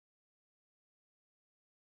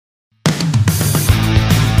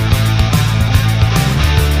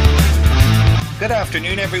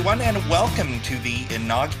afternoon, everyone, and welcome to the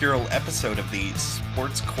inaugural episode of the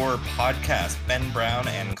Sports Core podcast. Ben Brown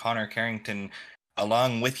and Connor Carrington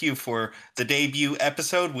along with you for the debut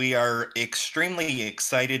episode. We are extremely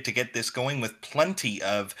excited to get this going with plenty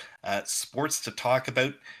of sports to talk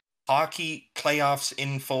about. Hockey playoffs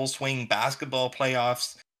in full swing, basketball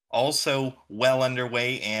playoffs also well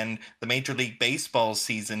underway, and the Major League Baseball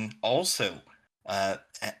season also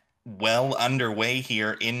well underway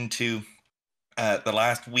here into the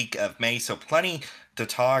last week of May. So plenty to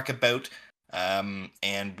talk about.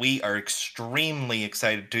 And we are extremely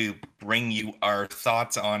excited to bring you our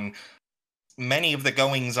thoughts on many of the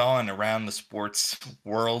goings on around the sports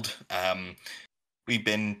world. We've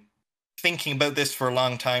been thinking about this for a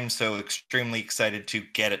long time, so extremely excited to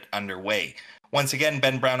get it underway. Once again,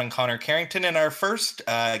 Ben Brown and Connor Carrington, and our first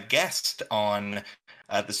guest on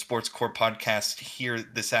the Sports Core podcast here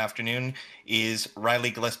this afternoon is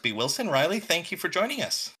Riley Gillespie Wilson. Riley, thank you for joining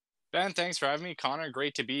us. Ben, thanks for having me. Connor,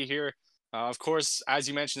 great to be here. Of course, as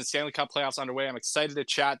you mentioned, the Stanley Cup playoffs underway. I'm excited to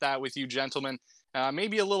chat that with you gentlemen.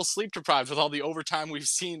 Maybe a little sleep deprived with all the overtime we've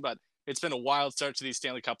seen, but it's been a wild start to these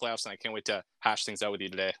Stanley Cup playoffs, and I can't wait to hash things out with you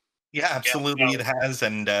today. Yeah, absolutely it has,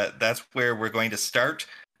 and that's where we're going to start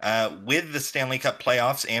with the Stanley Cup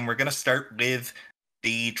playoffs, and we're going to start with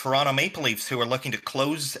the Toronto Maple Leafs, who are looking to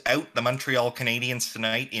close out the Montreal Canadiens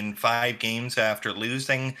tonight in 5 games after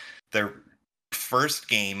losing their first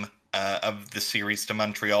game of the series to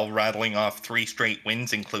Montreal, rattling off 3 straight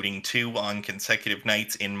wins, including 2 on consecutive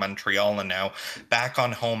nights in Montreal, and now back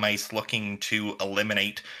on home ice looking to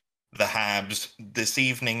eliminate the Habs this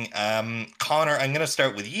evening. Connor, I'm going to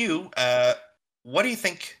start with you. What do you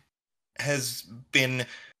think has been,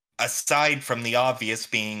 aside from the obvious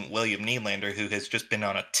being William Nylander, who has just been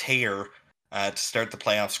on a tear to start the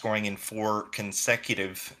playoff, scoring in 4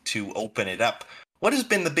 consecutive to open it up, what has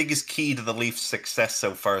been the biggest key to the Leafs' success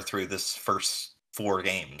so far through this first 4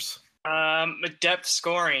 games? Depth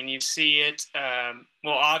scoring. You see it.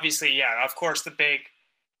 Well, obviously, yeah, of course, the big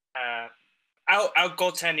out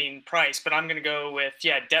goaltending Price, but I'm going to go with,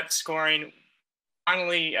 depth scoring.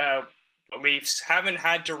 Finally, Leafs haven't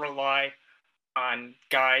had to rely on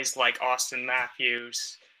guys like Austin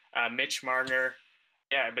Matthews, Mitch Marner.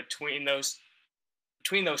 Yeah, between those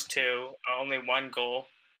 2, only 1 goal.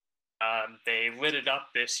 They lit it up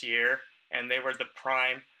this year, and they were the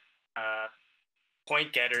prime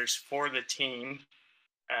point getters for the team.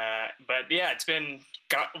 But yeah, it's been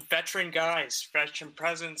veteran guys, veteran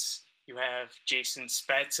presence. You have Jason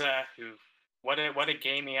Spezza, who what a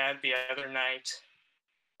game he had the other night.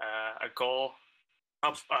 A goal,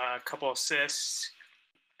 a couple assists,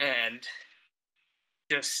 and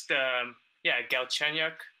just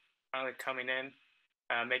Galchenyuk finally coming in,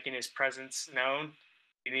 making his presence known.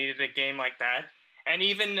 He needed a game like that. And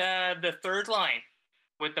even the third line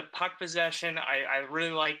with the puck possession, I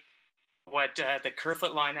really like what the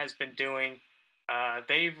Kerfoot line has been doing.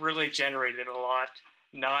 They've really generated a lot,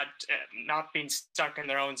 not being stuck in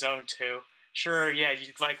their own zone too. Sure, yeah,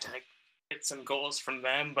 you'd like to get some goals from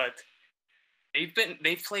them, but they've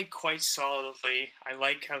played quite solidly. I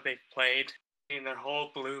like how they've played in their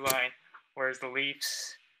whole blue line, whereas the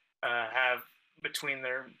Leafs have between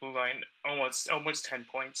their blue line almost 10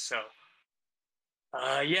 points. So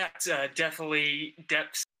it's definitely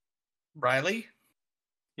depth. Riley?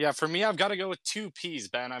 Yeah, for me, I've got to go with 2 P's,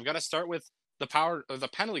 Ben. I've got to start with the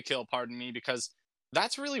penalty kill, because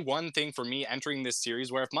that's really one thing for me entering this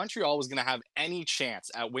series, where if Montreal was going to have any chance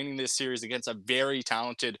at winning this series against a very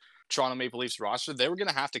talented Toronto Maple Leafs roster, they were going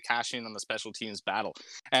to have to cash in on the special teams battle.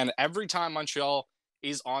 And every time Montreal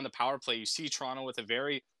is on the power play, you see Toronto with a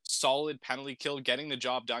very solid penalty kill, getting the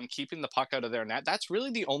job done, keeping the puck out of their net. That's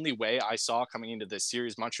really the only way I saw coming into this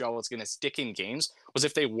series Montreal was going to stick in games, was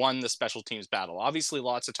if they won the special teams battle. Obviously,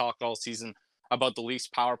 lots of talk all season about the Leafs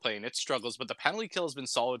power play and its struggles, but the penalty kill has been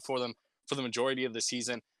solid for them for the majority of the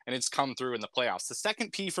season, and it's come through in the playoffs. The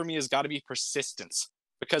second P for me has got to be persistence,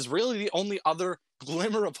 because really the only other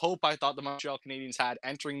glimmer of hope I thought the Montreal Canadiens had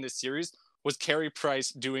entering this series was Carey Price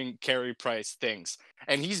doing Carey Price things.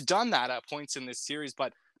 And he's done that at points in this series,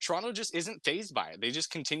 but Toronto just isn't fazed by it. They just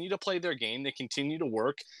continue to play their game. They continue to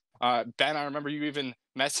work. Ben, I remember you even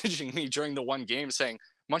messaging me during the one game saying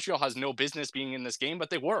Montreal has no business being in this game, but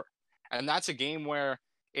they were. And that's a game where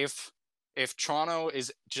if Toronto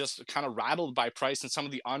is just kind of rattled by Price and some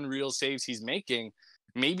of the unreal saves he's making,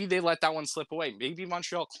 maybe they let that one slip away. Maybe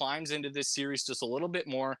Montreal climbs into this series just a little bit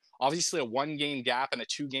more. Obviously, a 1-game gap and a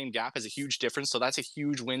 2-game gap is a huge difference, so that's a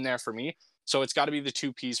huge win there for me. So it's got to be the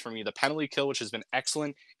two P's for me. The penalty kill, which has been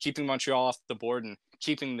excellent, keeping Montreal off the board and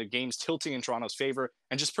keeping the games tilting in Toronto's favor,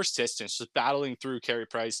 and just persistence, just battling through Carey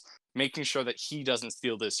Price, making sure that he doesn't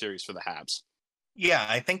steal this series for the Habs. Yeah,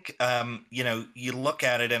 I think you look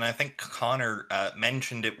at it, and I think Connor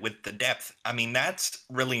mentioned it with the depth. I mean, that's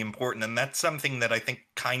really important, and that's something that I think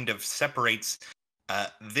kind of separates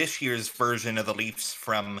this year's version of the Leafs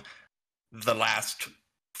from the last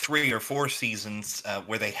 3 or 4 seasons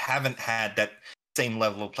where they haven't had that same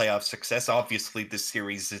level of playoff success. Obviously, this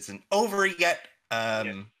series isn't over yet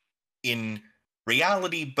in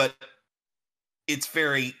reality, but it's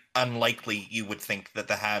very unlikely, you would think, that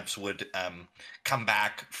the Habs would come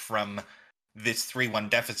back from this 3-1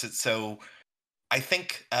 deficit. So I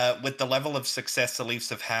think with the level of success the Leafs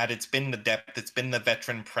have had, it's been the depth, it's been the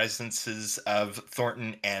veteran presences of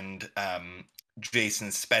Thornton and Jason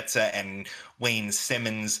Spezza and Wayne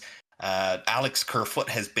Simmons. Alex Kerfoot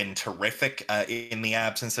has been terrific in the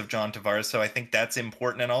absence of John Tavares, so I think that's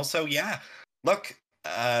important. And also, look,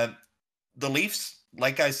 the Leafs,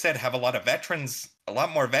 like I said, have a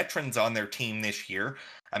lot more veterans on their team this year.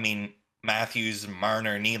 I mean, Matthews,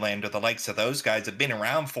 Marner, Nylander, the likes of those guys have been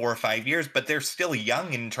around 4 or 5 years, but they're still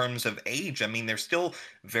young in terms of age. I mean, they're still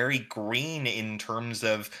very green in terms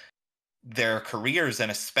of their careers,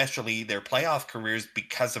 and especially their playoff careers,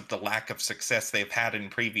 because of the lack of success they've had in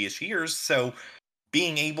previous years. So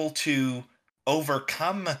being able to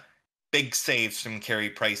overcome big saves from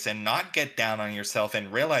Carey Price and not get down on yourself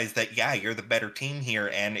and realize that, you're the better team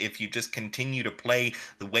here, and if you just continue to play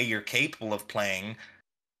the way you're capable of playing,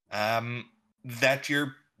 that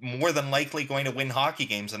you're more than likely going to win hockey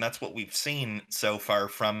games. And that's what we've seen so far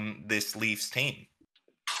from this Leafs team.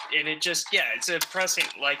 And it just, it's impressive.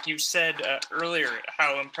 Like you said earlier,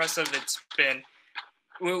 how impressive it's been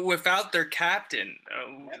without their captain,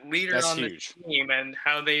 leader That's on huge. The team, and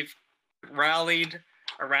how they've rallied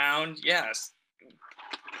around. Yes,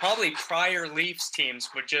 probably prior Leafs teams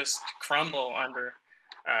would just crumble under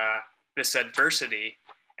this adversity.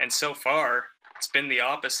 And so far, it's been the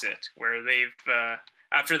opposite, where they've,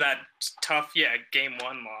 after that tough, Game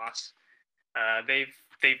 1 loss, they've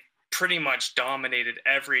pretty much dominated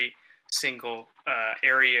every single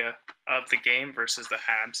area of the game versus the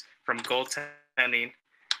Habs, from goaltending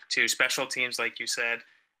to special teams, like you said.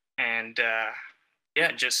 And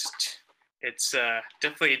it's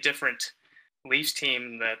definitely a different Leafs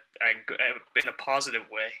team that in a positive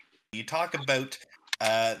way. You talk about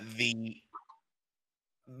the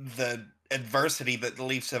adversity that the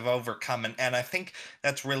Leafs have overcome, and I think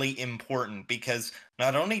that's really important, because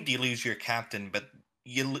not only do you lose your captain, but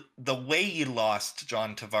the way you lost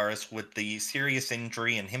John Tavares with the serious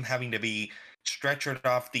injury and him having to be stretchered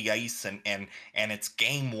off the ice, and it's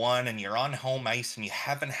Game 1 and you're on home ice and you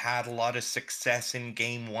haven't had a lot of success in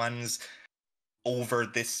Game 1s over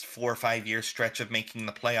this 4 or 5 year stretch of making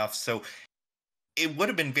the playoffs. So it would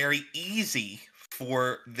have been very easy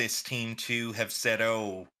for this team to have said,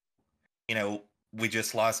 we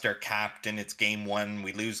just lost our captain, it's Game 1,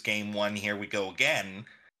 we lose Game 1, here we go again.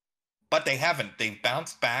 But they haven't. They've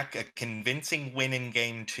bounced back, a convincing win in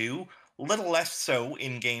Game 2, a little less so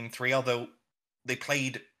in Game 3, although they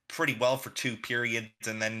played pretty well for 2 periods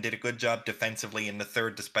and then did a good job defensively in the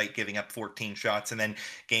third, despite giving up 14 shots. And then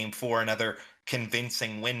Game 4, another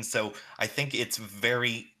convincing win. So I think it's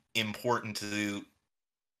very important to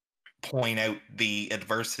point out the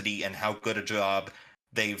adversity and how good a job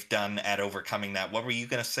they've done at overcoming that. What were you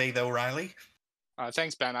going to say, though, Riley?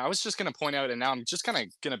 Thanks, Ben. I was just going to point out, and now I'm just kind of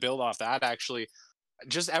going to build off that, actually.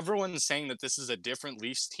 Just everyone saying that this is a different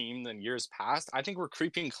Leafs team than years past. I think we're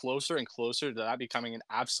creeping closer and closer to that becoming an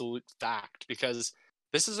absolute fact, because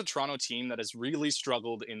this is a Toronto team that has really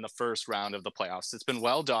struggled in the first round of the playoffs. It's been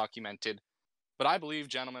well documented, but I believe,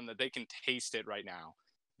 gentlemen, that they can taste it right now.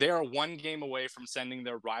 They are 1 game away from sending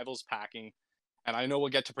their rivals packing, and I know we'll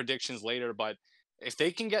get to predictions later, but if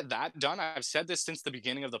they can get that done, I've said this since the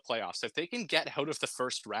beginning of the playoffs, if they can get out of the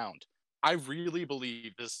first round, I really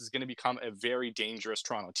believe this is going to become a very dangerous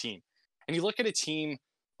Toronto team. And you look at a team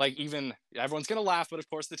like, even everyone's going to laugh, but of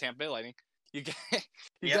course the Tampa Bay Lightning, you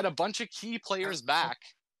get a bunch of key players back,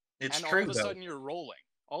 It's and true, all of a sudden you're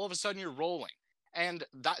rolling. And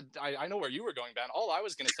that, I know where you were going, Ben. All I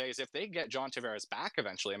was going to say is, if they get John Tavares back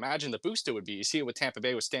eventually, imagine the boost it would be. You see it with Tampa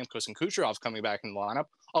Bay with Stamkos and Kucherov coming back in the lineup.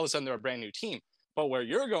 All of a sudden they're a brand new team. But where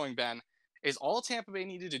you're going, Ben, is all Tampa Bay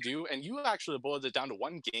needed to do, and you actually boiled it down to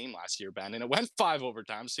 1 game last year, Ben, and it went 5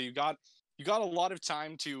 overtimes. So you got a lot of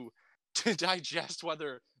time to digest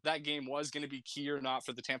whether that game was going to be key or not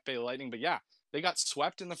for the Tampa Bay Lightning. But they got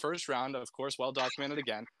swept in the first round, of course, well documented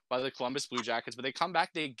again, by the Columbus Blue Jackets. But they come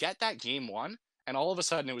back, they get that Game 1, And all of a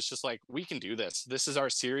sudden, it was just like, we can do this. This is our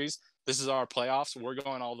series. This is our playoffs. We're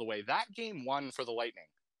going all the way. That game one for the Lightning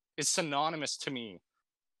is synonymous to me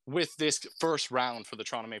with this first round for the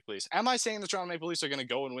Toronto Maple Leafs. Am I saying the Toronto Maple Leafs are going to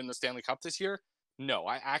go and win the Stanley Cup this year? No,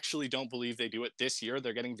 I actually don't believe they do it this year.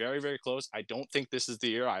 They're getting very, very close. I don't think this is the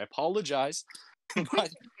year. I apologize.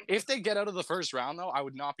 But if they get out of the first round, though, I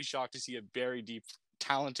would not be shocked to see a very deep,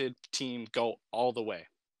 talented team go all the way.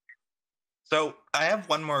 So I have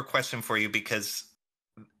one more question for you, because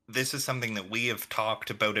this is something that we have talked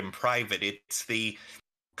about in private. It's the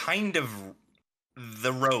kind of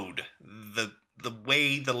the road, the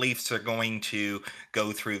way the Leafs are going to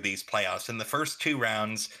go through these playoffs. In the first two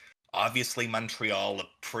rounds, obviously Montreal, a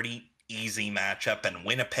pretty easy matchup, and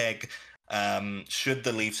Winnipeg, should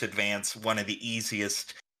the Leafs advance, one of the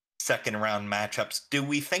easiest second round matchups. Do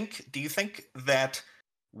you think that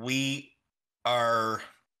we are,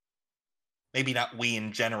 maybe not we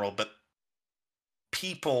in general, but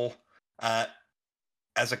people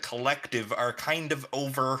as a collective are kind of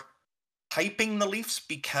overhyping the Leafs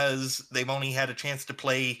because they've only had a chance to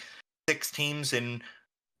play 6 teams in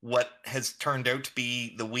what has turned out to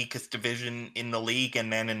be the weakest division in the league,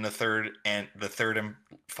 and then in the third and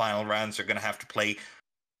final rounds are going to have to play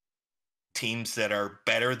teams that are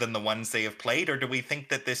better than the ones they have played? Or do we think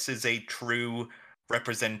that this is a true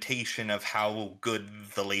representation of how good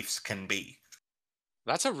the Leafs can be?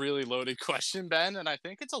 That's a really loaded question, Ben, and I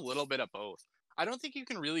think it's a little bit of both. I don't think you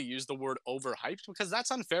can really use the word overhyped, because that's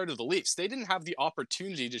unfair to the Leafs. They didn't have the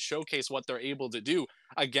opportunity to showcase what they're able to do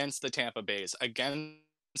against the Tampa Bays, against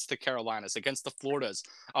the Carolinas, against the Floridas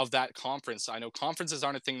of that conference. I know conferences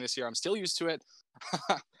aren't a thing this year. I'm still used to it.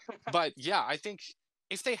 But yeah, I think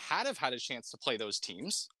if they had a chance to play those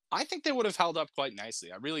teams, I think they would have held up quite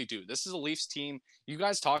nicely. I really do. This is a Leafs team. You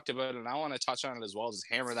guys talked about it, and I want to touch on it as well, just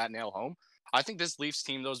hammer that nail home. I think this Leafs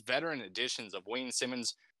team, those veteran additions of Wayne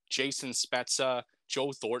Simmons, Jason Spezza,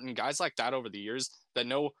 Joe Thornton, guys like that over the years that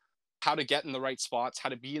know how to get in the right spots, how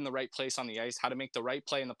to be in the right place on the ice, how to make the right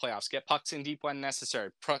play in the playoffs, get pucks in deep when necessary,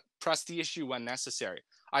 press the issue when necessary.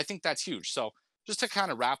 I think that's huge. So just to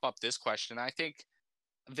kind of wrap up this question, I think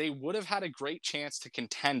they would have had a great chance to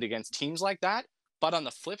contend against teams like that. But on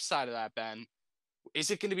the flip side of that, Ben,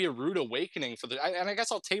 is it going to be a rude awakening for and I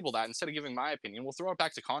guess I'll table that instead of giving my opinion. We'll throw it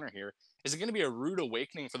back to Connor here. Is it going to be a rude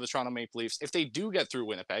awakening for the Toronto Maple Leafs if they do get through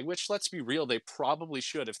Winnipeg, which, let's be real, they probably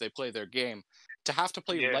should if they play their game, to have to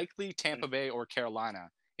play likely Tampa Bay or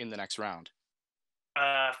Carolina in the next round?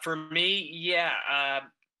 For me, yeah.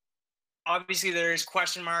 Obviously, there's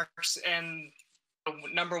question marks, and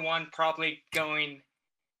number one probably going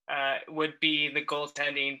would be the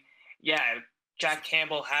goaltending. Yeah, Jack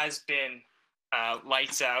Campbell has been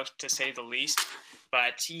lights out, to say the least,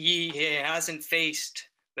 but he hasn't faced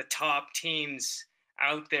the top teams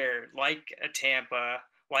out there, like a Tampa,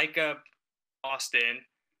 like a Boston,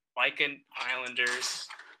 like an Islanders.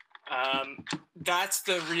 That's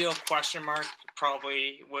the real question mark,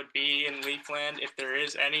 probably would be in Leafland, if there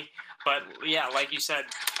is any. But yeah, like you said,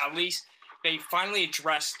 at least they finally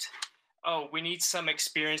addressed, we need some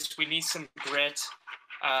experience, we need some grit.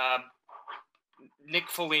 Nick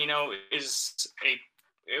Foligno is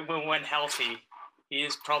when healthy, he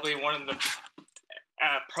is probably one of the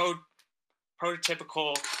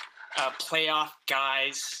prototypical playoff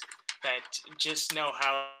guys that just know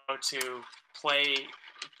how to play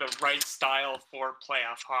the right style for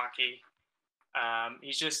playoff hockey.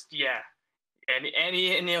 He's just,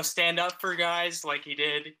 and he'll stand up for guys like he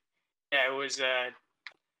did. Yeah, it was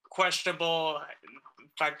questionable the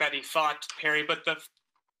fact that he fought Perry, but the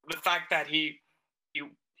fact that he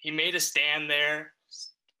made a stand there,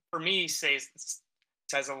 for me, says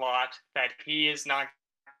a lot, that he is not.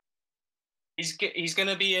 He's going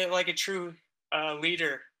to be like a true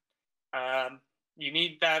leader. You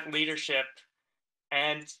need that leadership,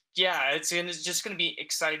 and yeah, it's just going to be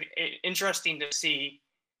exciting, interesting to see.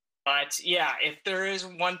 But yeah, if there is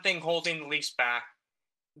one thing holding the Leafs back,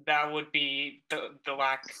 that would be the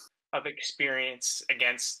lack of experience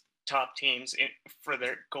against top teams for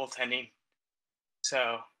their goaltending.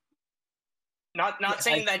 So, not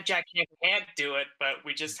saying that Jack can't do it, but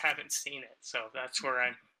we just haven't seen it. So that's where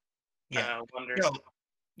I'm wondering.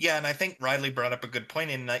 Yeah, and I think Riley brought up a good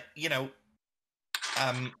point in that,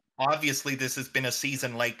 obviously this has been a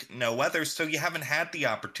season like no other, so you haven't had the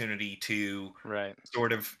opportunity to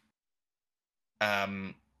sort of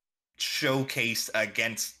showcase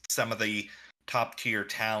against some of the top tier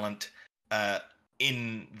talent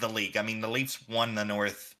in the league. I mean, the Leafs won the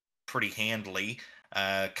North pretty handily.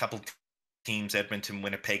 A couple teams, Edmonton,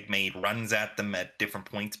 Winnipeg, made runs at them at different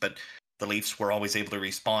points, but the Leafs were always able to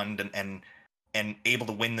respond and and able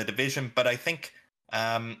to win the division. But I think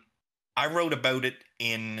I wrote about it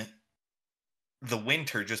in the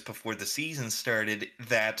winter just before the season started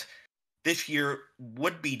that this year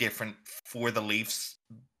would be different for the Leafs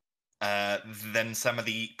than some of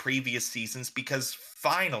the previous seasons because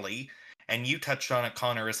finally, and you touched on it,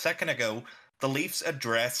 Connor, a second ago, the Leafs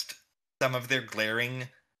addressed some of their glaring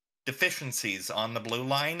deficiencies on the blue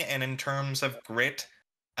line and in terms of grit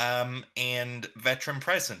and veteran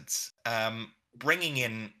presence. Bringing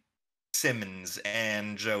in Simmons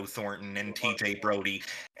and Joe Thornton and TJ Brody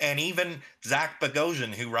and even Zach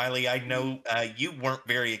Bogosian, who, Riley, I know you weren't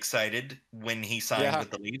very excited when he signed with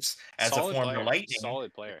the Leafs as a former Lightning.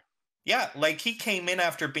 Solid player. Yeah, like he came in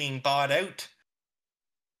after being bought out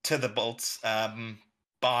to the Bolts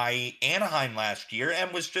by Anaheim last year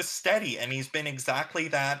and was just steady. And he's been exactly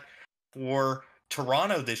that for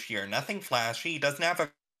Toronto this year. Nothing flashy. He doesn't have a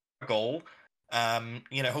goal, and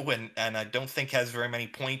I don't think has very many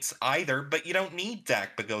points either. But you don't need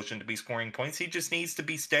Zach Bogosian to be scoring points. He just needs to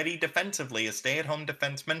be steady defensively, a stay-at-home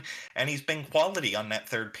defenseman, and he's been quality on that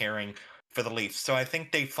third pairing for the Leafs. So I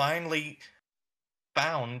think they finally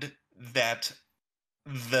found that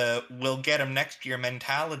the we'll get him next year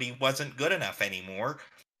mentality wasn't good enough anymore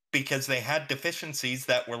because they had deficiencies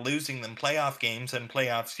that were losing them playoff games and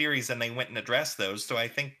playoff series, and they went and addressed those. So I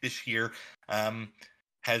think this year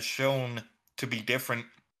has shown to be different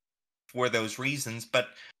for those reasons. But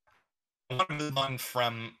I want to move on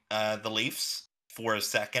from the Leafs for a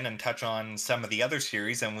second and touch on some of the other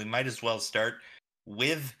series, and we might as well start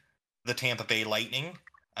with the Tampa Bay Lightning.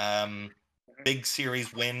 Big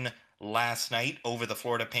series win last night over the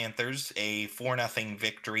Florida Panthers, a 4-0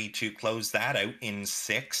 victory to close that out in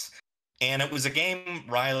 6. And it was a game,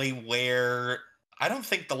 Riley, where I don't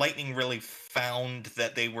think the Lightning really found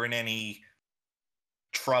that they were in any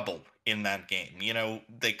trouble in that game. You know,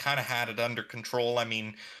 they kind of had it under control. I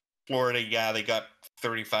mean, Florida, yeah, they got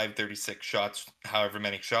 35, 36 shots, however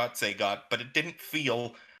many shots they got, but it didn't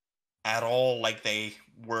feel at all like they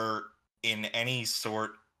were in any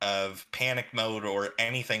sort of panic mode or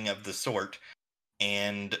anything of the sort,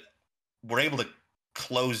 and were able to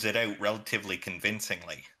close it out relatively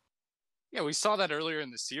convincingly. Yeah, we saw that earlier in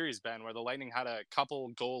the series, Ben, where the Lightning had a couple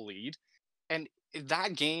goal lead, and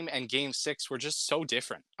that game and game 6 were just so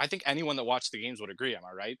different. I think anyone that watched the games would agree, am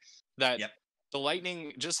I right? That the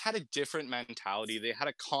Lightning just had a different mentality. They had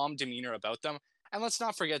a calm demeanor about them. And let's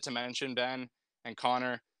not forget to mention, Ben and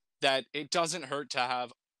Connor, that it doesn't hurt to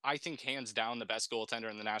have, I think, hands down the best goaltender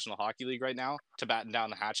in the National Hockey League right now to batten down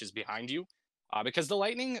the hatches behind you. Because the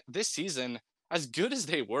Lightning this season, as good as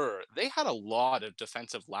they were, they had a lot of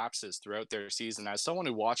defensive lapses throughout their season. As someone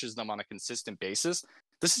who watches them on a consistent basis,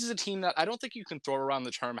 this is a team that I don't think you can throw around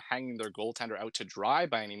the term hanging their goaltender out to dry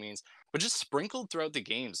by any means, but just sprinkled throughout the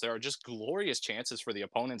games. There are just glorious chances for the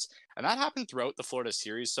opponents, and that happened throughout the Florida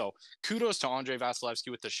series. So kudos to Andrei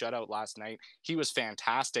Vasilevsky with the shutout last night. He was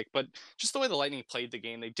fantastic, but just the way the Lightning played the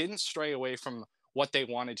game, they didn't stray away from what they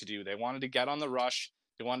wanted to do. They wanted to get on the rush,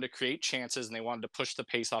 they wanted to create chances, and they wanted to push the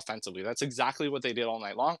pace offensively. That's exactly what they did all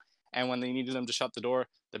night long. And when they needed him to shut the door,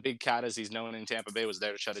 the big cat, as he's known in Tampa Bay, was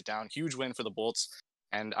there to shut it down. Huge win for the Bolts.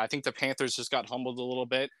 And I think the Panthers just got humbled a little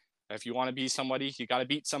bit. If you want to be somebody, you got to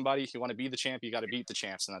beat somebody. If you want to be the champ, you got to beat the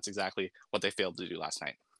champs. And that's exactly what they failed to do last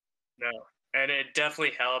night. No, and it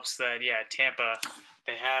definitely helps that, Tampa,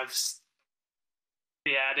 they have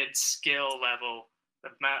the added skill level.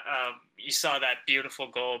 You saw that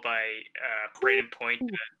beautiful goal by Braden Point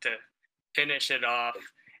to finish it off.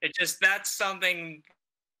 That's something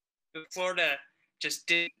Florida just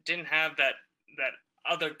didn't have that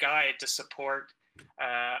other guy to support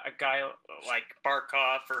a guy like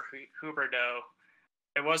Barkov or Huberdeau.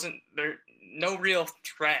 It wasn't there. No real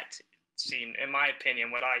threat seemed, in my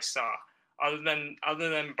opinion, what I saw, other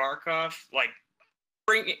than Barkov, like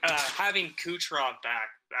having Kucherov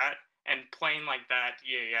back and playing like that.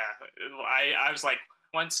 I was like,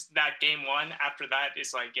 once that game won, after that,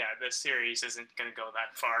 it's like, this series isn't going to go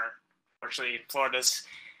that far. Fortunately, Florida's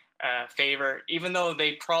favor, even though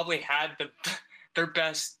they probably had their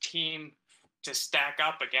best team to stack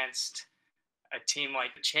up against a team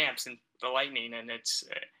like the champs and the Lightning, and it's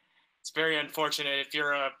very unfortunate if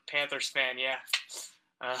you're a Panthers fan.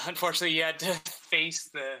 Unfortunately, you had to face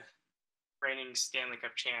the reigning Stanley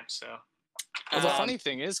Cup champs. So, well, the funny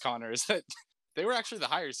thing is, Connor, is that they were actually the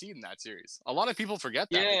higher seed in that series. A lot of people forget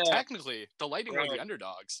that. Yeah. Technically, the Lightning were the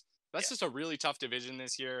underdogs. That's just a really tough division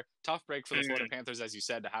this year. Tough break for the Florida Panthers, as you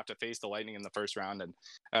said, to have to face the Lightning in the first round.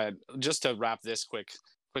 And just to wrap this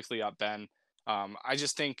quickly up, Ben, I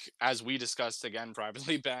just think, as we discussed again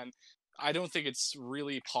privately, Ben, I don't think it's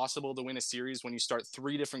really possible to win a series when you start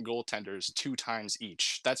 3 different goaltenders 2 times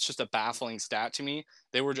each. That's just a baffling stat to me.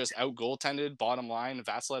 They were just out goaltended, bottom line.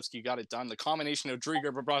 Vasilevsky got it done. The combination of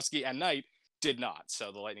Driedger, Bobrovsky, and Knight did not.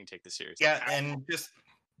 So the Lightning take the series. Yeah, and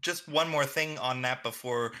just one more thing on that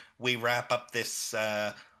before we wrap up this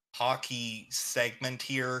hockey segment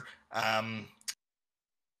here.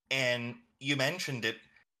 And you mentioned it,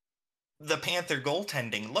 the Panther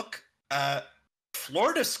goaltending. Look,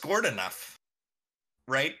 Florida scored enough,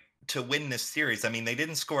 right, to win this series. I mean, they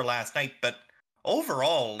didn't score last night, but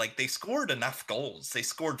overall, like, they scored enough goals. They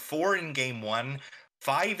scored 4 in game 1,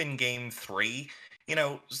 5 in game 3. You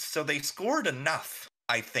know, so they scored enough,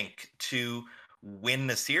 I think, to win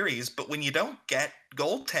the series. But when you don't get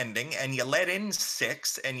goaltending and you let in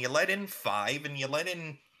 6 and you let in 5 and you let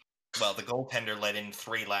in, well, the goaltender let in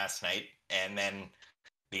 3 last night and then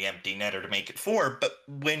the empty netter to make it 4. But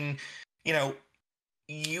when, you know,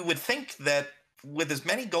 you would think that with as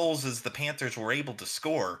many goals as the Panthers were able to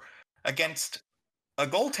score against a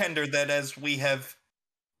goaltender that, as we have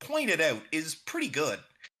pointed out, is pretty good.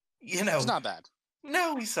 You know, It's not bad.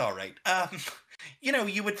 no, he's all right. You know,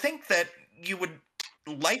 you would think that you would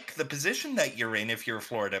like the position that you're in if you're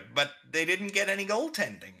Florida, but they didn't get any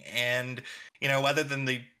goaltending. And, you know, other than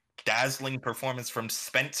the dazzling performance from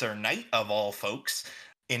Spencer Knight, of all folks,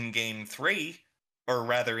 in game 3, or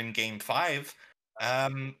rather in game 5,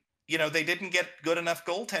 you know, they didn't get good enough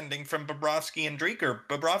goaltending from Bobrovsky and Driedger.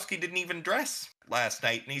 Bobrovsky didn't even dress last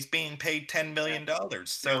night, and he's being paid $10 million.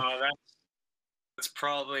 So No, that's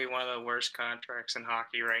probably one of the worst contracts in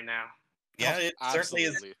hockey right now. yeah, it certainly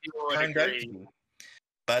is. Absolutely. People would Turned out to agree. be.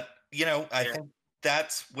 But, you know, I Yeah. think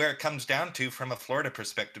that's where it comes down to from a Florida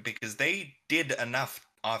perspective, because they did enough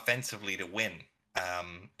offensively to win.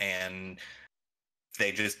 And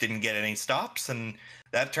they just didn't get any stops, and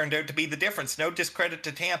that turned out to be the difference. No discredit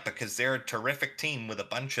to Tampa, because they're a terrific team with a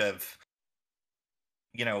bunch of,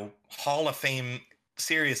 you know, Hall of Fame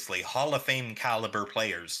caliber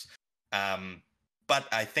players. But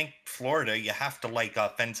I think Florida, you have to like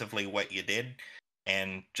offensively what you did,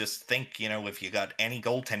 and just think, you know, if you got any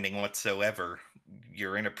goaltending whatsoever,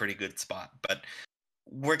 you're in a pretty good spot. But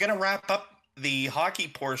we're going to wrap up the hockey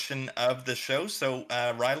portion of the show. So,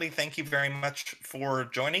 Riley, thank you very much for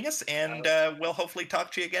joining us, and we'll hopefully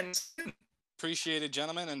talk to you again soon. Appreciate it,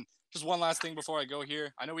 gentlemen. And just one last thing before I go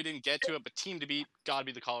here. I know we didn't get to it, but team to beat, gotta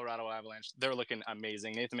be the Colorado Avalanche. They're looking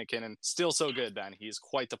amazing. Nathan MacKinnon, still so good, Ben. He's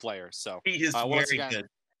quite the player. So He is once very again, good.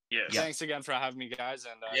 Yes. Yeah. thanks again for having me, guys.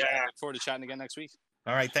 And Yeah. I look forward to chatting again next week.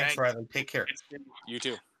 All right, thanks, Thank- Riley. Take care. It's been You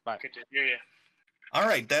too. Bye. good to hear you. All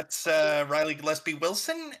right, that's Riley Gillespie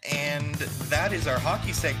Wilson, and that is our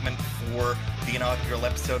hockey segment for the inaugural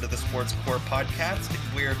episode of the Sports Core podcast.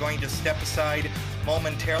 We are going to step aside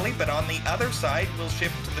momentarily, but on the other side, we'll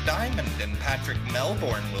shift to the Diamond, and Patrick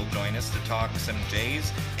Melbourne will join us to talk some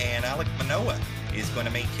Jays, and Alec Manoah is going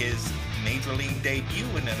to make his Major League debut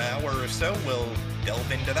in an hour or so. We'll delve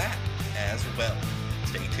into that as well.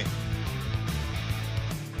 Stay tuned.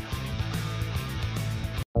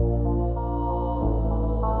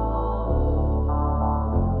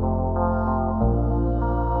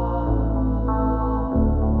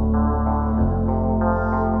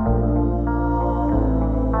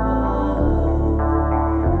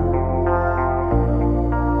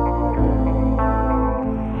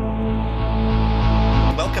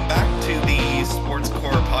 Welcome back to the Sports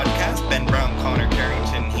Core podcast. Ben Brown, Connor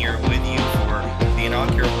Carrington here with you for the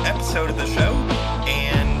inaugural episode of the show.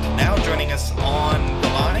 And now joining us on the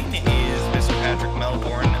line is Mr. Patrick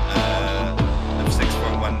Melbourne of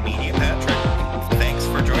 641 Media. Patrick, thanks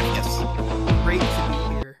for joining us. Great to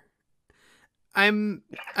be here.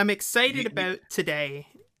 I'm excited about today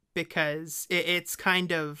because it's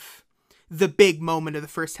kind of the big moment of the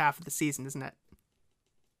first half of the season, isn't it?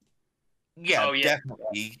 Yeah, Oh, yeah.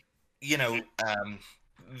 definitely. You know,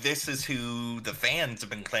 this is who the fans have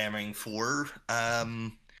been clamoring for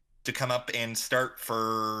to come up and start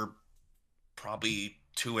for probably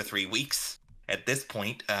 2 or 3 weeks at this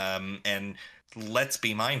point. And let's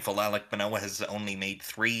be mindful, Alec Manoah has only made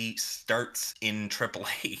 3 starts in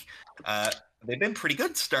AAA. They've been pretty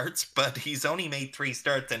good starts, but he's only made 3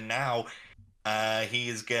 starts, and now he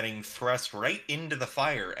is getting thrust right into the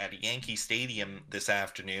fire at Yankee Stadium this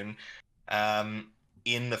afternoon.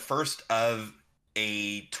 In the first of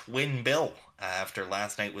a twin bill after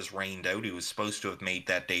last night was rained out. He was supposed to have made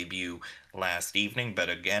that debut last evening, but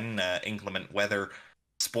again, inclement weather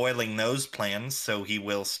spoiling those plans, so he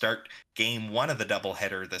will start game 1 of the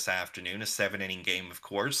doubleheader this afternoon, a 7-inning game, of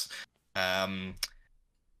course.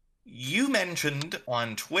 You mentioned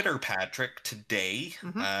on Twitter, Patrick, today,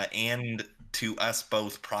 and to us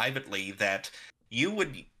both privately that you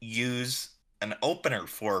would use an opener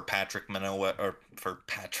for Alek Manoah,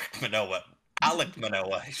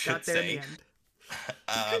 I should Got there in say,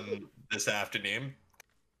 the end. this afternoon.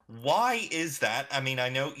 Why is that? I mean, I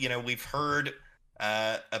know, we've heard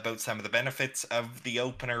about some of the benefits of the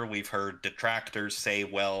opener. We've heard detractors say,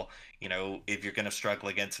 well, if you're going to struggle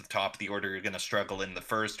against the top of the order, you're going to struggle in the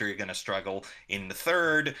first or you're going to struggle in the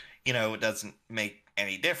third. It doesn't make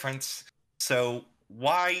any difference. So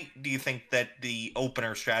why do you think that the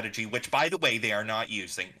opener strategy, which, by the way, they are not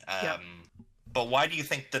using, but why do you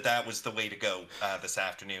think that that was the way to go this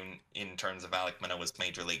afternoon in terms of Alek Manoah's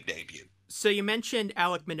Major League debut? So you mentioned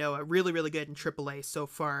Alek Manoah, really, really good in AAA so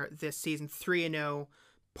far this season. 3-0,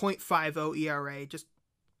 0.50 ERA, just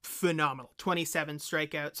phenomenal. 27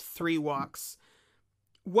 strikeouts, 3 walks.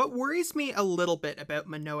 What worries me a little bit about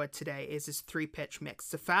Manoah today is his 3-pitch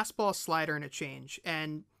mix. It's a fastball, slider, and a change.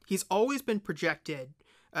 And he's always been projected,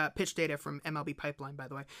 pitch data from MLB Pipeline, by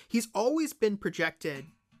the way, he's always been projected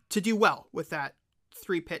to do well with that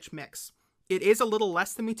 3-pitch mix. It is a little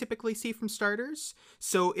less than we typically see from starters,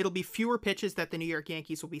 so it'll be fewer pitches that the New York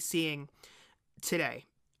Yankees will be seeing today.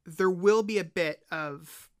 There will be a bit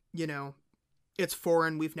of, it's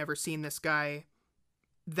foreign, we've never seen this guy.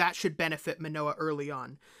 That should benefit Manoah early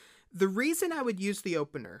on. The reason I would use the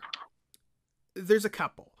opener, there's a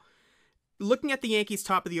couple. Looking at the Yankees'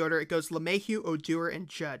 top of the order, it goes LeMahieu, Odor, and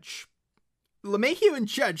Judge. LeMahieu and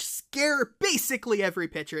Judge scare basically every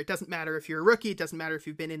pitcher. It doesn't matter if you're a rookie. It doesn't matter if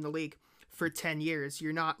you've been in the league for 10 years.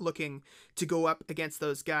 You're not looking to go up against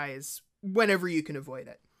those guys whenever you can avoid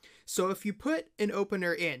it. So if you put an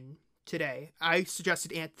opener in today, I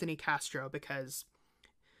suggested Anthony Castro because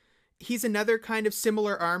he's another kind of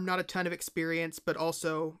similar arm, not a ton of experience, but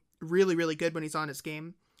also really, really good when he's on his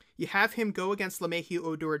game. You have him go against LeMahieu,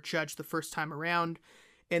 Odor, Judge the first time around,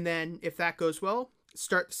 and then if that goes well,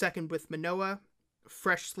 start the second with Manoah,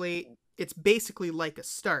 fresh slate. It's basically like a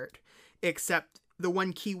start, except the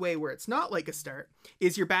one key way where it's not like a start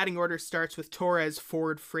is your batting order starts with Torres,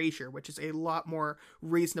 Ford, Frazier, which is a lot more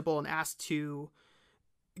reasonable and asked to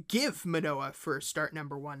give Manoah for start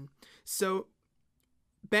number 1. So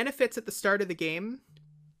benefits at the start of the game,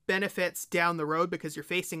 benefits down the road because you're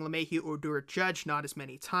facing LeMahieu, Odor, Judge not as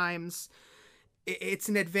many times. It's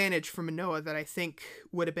an advantage for Manoah that I think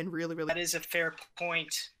would have been really, really... That is a fair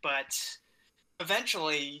point, but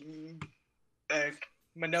eventually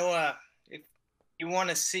Manoah, if you want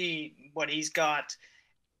to see what he's got,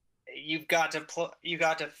 you've got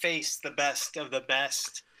to face the best of the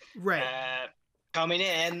best, right? Coming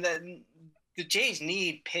in, and the Jays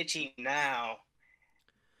need pitching now.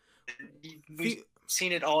 We've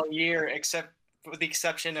seen it all year, except with the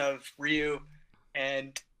exception of Ryu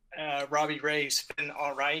and Robbie Ray's been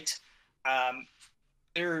all right.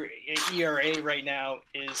 Their ERA right now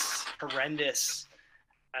is horrendous,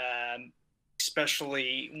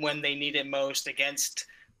 especially when they need it most against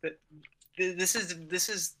this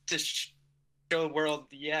is to show the world,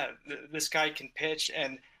 this guy can pitch,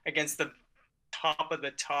 and against the top of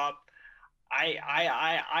the top,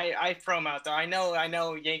 I throw him out there. I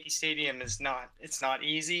know Yankee Stadium is not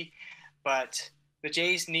easy, but the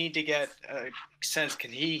Jays need to get a sense.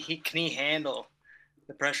 Can he handle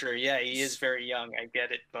the pressure? Yeah, he is very young. I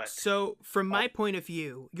get it, but so from my point of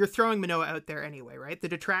view, you're throwing Manoah out there anyway, right? The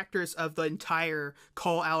detractors of the entire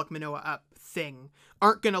call Alek Manoah up thing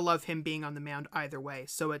aren't going to love him being on the mound either way.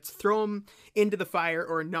 So it's throw him into the fire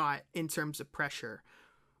or not in terms of pressure.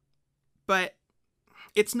 But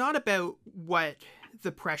it's not about what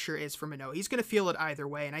the pressure is for Manoah. He's going to feel it either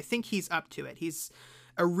way, and I think he's up to it. He's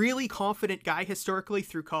a really confident guy historically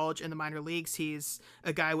through college and the minor leagues. He's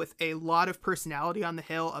a guy with a lot of personality on the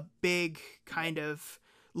hill, a big kind of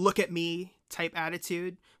look at me type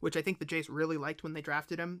attitude, which I think the Jays really liked when they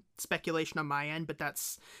drafted him. Speculation on my end, but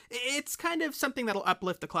it's kind of something that'll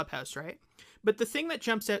uplift the clubhouse, right? But the thing that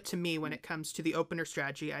jumps out to me when it comes to the opener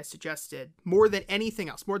strategy I suggested, more than anything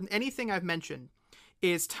else, more than anything I've mentioned,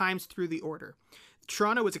 is times through the order.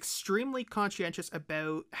 Toronto was extremely conscientious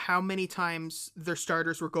about how many times their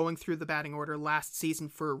starters were going through the batting order last season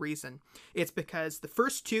for a reason. It's because the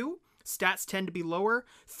first 2 stats tend to be lower.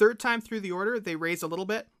 Third time through the order, they raise a little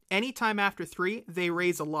bit. Anytime after 3, they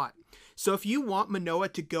raise a lot. So if you want Manoah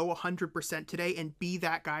to go 100% today and be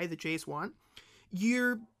that guy the Jays want,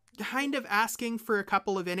 you're kind of asking for a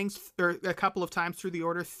couple of innings or a couple of times through the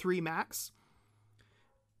order, 3 max.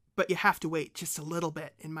 But you have to wait just a little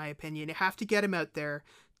bit, in my opinion. You have to get him out there.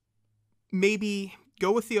 Maybe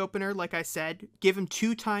go with the opener, like I said. Give him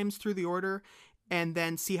 2 times through the order. and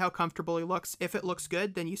then see how comfortable he looks. If it looks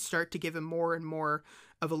good, then you start to give him more and more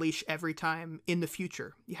of a leash every time in the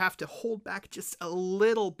future. You have to hold back just a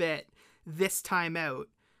little bit this time out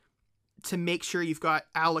to make sure you've got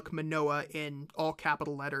Alek Manoah in all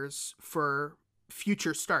capital letters for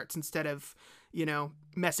future starts instead of,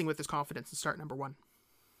 messing with his confidence and start number one.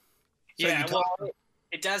 So yeah, well,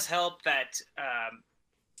 it does help that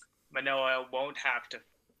Manoah won't have to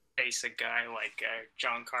face a guy like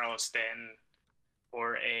Giancarlo Stanton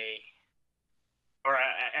or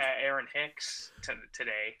Aaron Hicks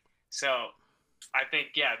today. So I think,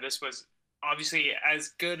 yeah, this was obviously as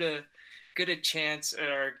good a chance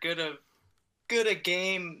or good a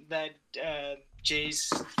game that Jays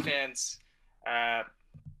fans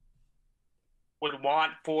would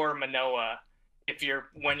want for Manoah if you're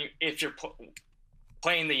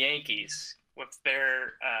playing the Yankees with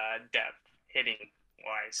their depth hitting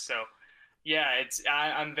wise. So yeah,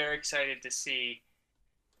 I'm very excited to see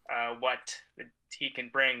what he can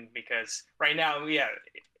bring, because right now, yeah,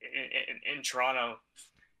 in Toronto,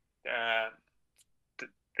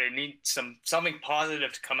 they need something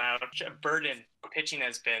positive to come out. Burden pitching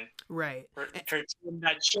has been right for a team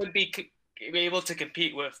that should be able to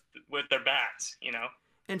compete with their bats,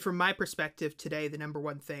 And from my perspective today, the number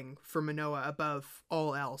one thing for Manoah above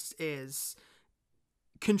all else is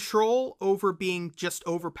control over being just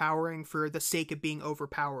overpowering for the sake of being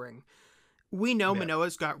overpowering. We know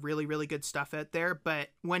Manoah's got really, really good stuff out there, but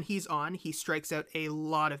when he's on, he strikes out a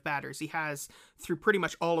lot of batters. He has, through pretty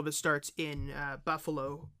much all of his starts in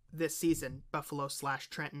Buffalo this season,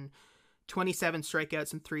 Buffalo/Trenton, 27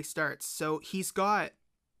 strikeouts in 3 starts. So he's got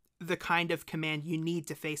the kind of command you need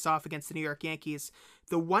to face off against the New York Yankees.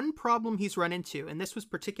 The one problem he's run into, and this was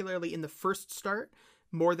particularly in the first start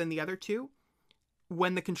more than the other two,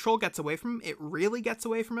 when the control gets away from him, it really gets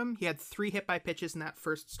away from him. He had 3 hit by pitches in that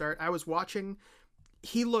first start. I was watching.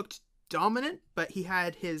 He looked dominant, but he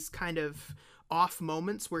had his kind of off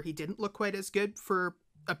moments where he didn't look quite as good for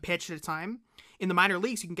a pitch at a time. In the minor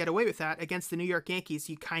leagues, you can get away with that. Against the New York Yankees,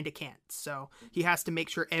 you kind of can't. So he has to make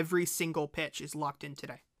sure every single pitch is locked in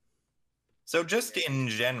today. So just in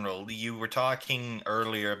general, you were talking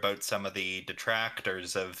earlier about some of the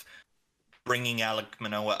detractors of bringing Alek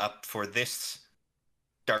Manoah up for this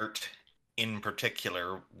start in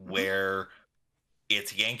particular, where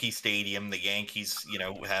it's Yankee Stadium. The Yankees,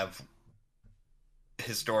 have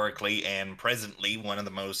historically and presently one of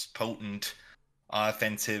the most potent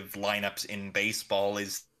offensive lineups in baseball.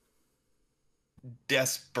 Is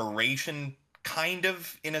desperation kind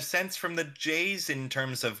of, in a sense, from the Jays in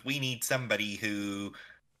terms of we need somebody who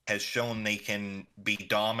has shown they can be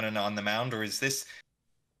dominant on the mound, or is this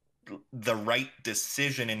the right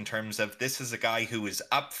decision in terms of this is a guy who is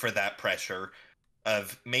up for that pressure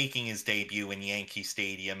of making his debut in Yankee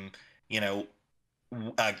Stadium,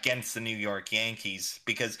 against the New York Yankees?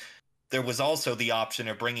 Because there was also the option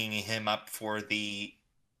of bringing him up for the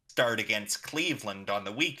start against Cleveland on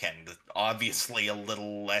the weekend. Obviously a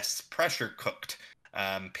little less pressure cooked,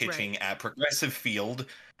 pitching at Progressive Field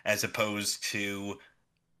as opposed to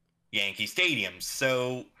Yankee Stadium.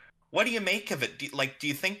 So what do you make of it? Do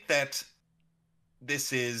you think that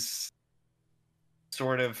this is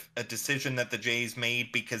sort of a decision that the Jays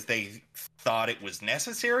made because they thought it was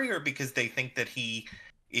necessary, or because they think that he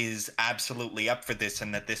is absolutely up for this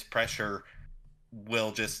and that this pressure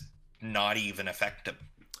will just not even affect him?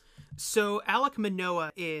 So Alek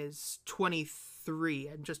Manoah is 23.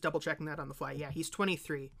 I'm just double checking that on the fly. Yeah, he's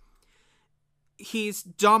 23. He's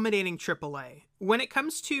dominating AAA. When it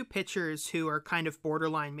comes to pitchers who are kind of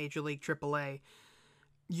borderline Major League AAA,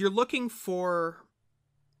 you're looking for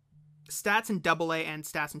stats in AA and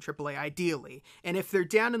stats in AAA, ideally. And if they're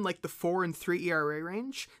down in like the 4 and 3 ERA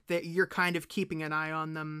range, that you're kind of keeping an eye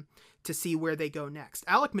on them to see where they go next.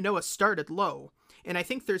 Alek Manoah started low, and I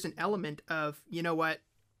think there's an element of,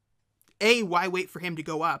 A, why wait for him to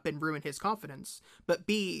go up and ruin his confidence? But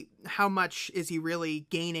B, how much is he really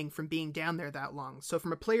gaining from being down there that long? So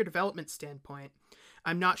from a player development standpoint,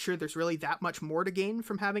 I'm not sure there's really that much more to gain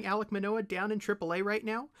from having Alek Manoah down in AAA right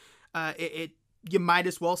now. You might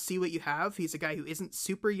as well see what you have. He's a guy who isn't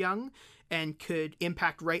super young and could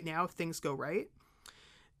impact right now if things go right.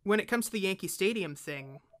 When it comes to the Yankee Stadium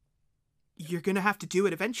thing, you're going to have to do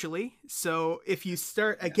it eventually. So if you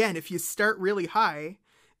start really high,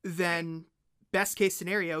 then best case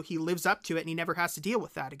scenario, he lives up to it and he never has to deal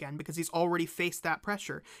with that again because he's already faced that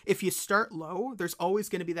pressure. If you start low, there's always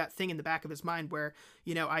going to be that thing in the back of his mind where,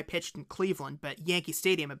 I pitched in Cleveland, but Yankee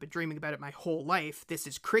Stadium, I've been dreaming about it my whole life. This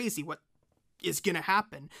is crazy. What is going to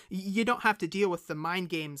happen? You don't have to deal with the mind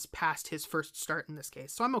games past his first start in this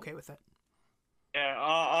case. So I'm okay with it. Yeah,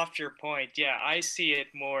 off your point, yeah, I see it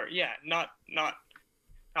more. Yeah, not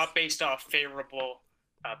based off favorable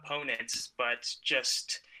opponents, but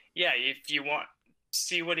just yeah, if you want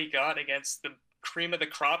see what he got against the cream of the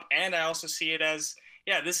crop, and I also see it as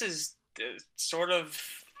yeah, this is sort of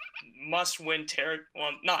must-win territory.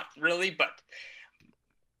 Well, not really, but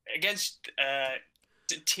against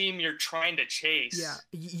the team you're trying to chase. Yeah,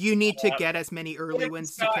 you need to get as many early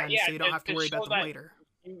wins as you can, yeah, so you don't have to worry about them later.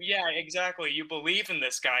 Yeah, exactly. You believe in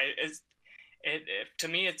this guy. To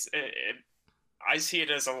me, I see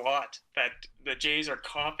it as a lot that the Jays are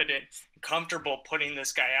confident, comfortable putting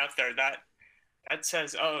this guy out there. That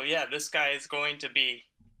says, oh yeah, this guy is going to be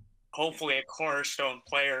hopefully a cornerstone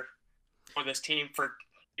player for this team for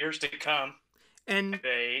years to come. And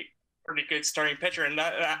a pretty good starting pitcher, and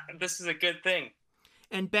this is a good thing.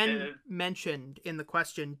 And Ben mentioned in the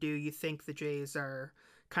question, do you think the Jays are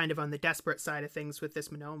kind of on the desperate side of things with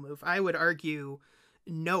this Manoah move? I would argue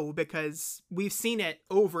no, because we've seen it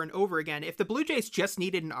over and over again. If the Blue Jays just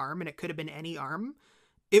needed an arm, and it could have been any arm,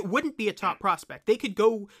 it wouldn't be a top prospect. They could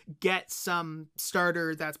go get some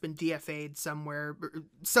starter that's been DFA'd somewhere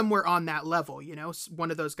on that level, you know,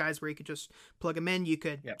 one of those guys where you could just plug him in. You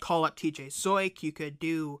could call up TJ Soik. You could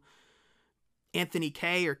do Anthony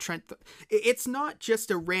Kay or Trent. It's not just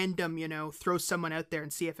a random, you know, throw someone out there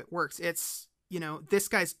and see if it works. It's, you know, this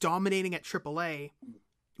guy's dominating at AAA.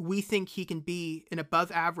 We think he can be an above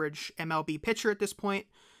average MLB pitcher at this point.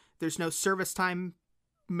 There's no service time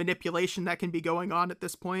manipulation that can be going on at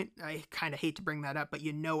this point. I kind of hate to bring that up, but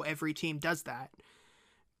you know every team does that.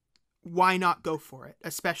 Why not go for it?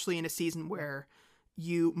 Especially in a season where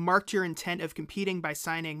you marked your intent of competing by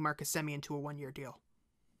signing Marcus Semien to a 1-year deal.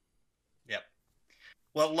 Yep.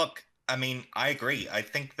 Well, look, I mean, I agree. I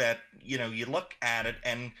think that, you know, you look at it,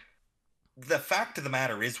 and the fact of the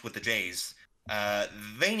matter is with the Jays,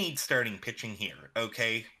 they need starting pitching here,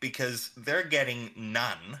 okay? Because they're getting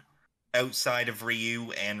none outside of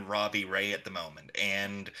Ryu and Robbie Ray at the moment.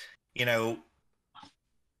 And, you know,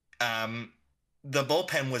 the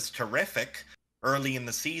bullpen was terrific early in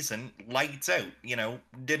the season, lights out, you know,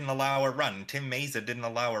 didn't allow a run. Tim Mayza didn't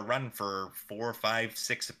allow a run for 4, 5,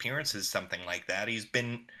 6 appearances, something like that. He's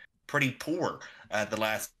been pretty poor the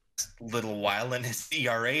last little while, and his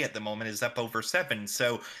ERA at the moment is up over 7.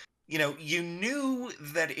 So, you know, you knew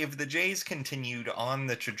that if the Jays continued on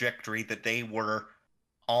the trajectory that they were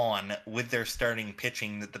on with their starting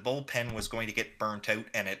pitching, that the bullpen was going to get burnt out,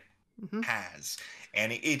 and it has.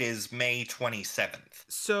 And it is May 27th.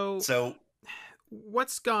 So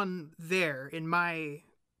what's gone there, in my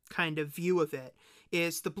kind of view of it,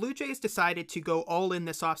 is the Blue Jays decided to go all in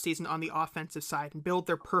this offseason on the offensive side and build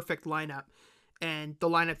their perfect lineup, and the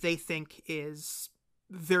lineup they think is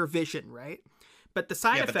their vision, right? But the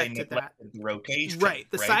side effect of that, rotation,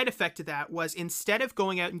 the side effect of that was, instead of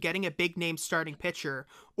going out and getting a big name starting pitcher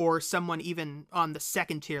or someone even on the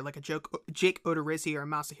second tier, like a Jake Odorizzi or a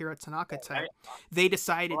Masahiro Tanaka type, they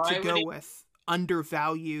decided to go with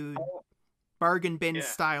undervalued bargain bin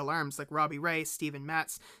style arms like Robbie Ray, Steven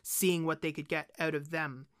Matz, seeing what they could get out of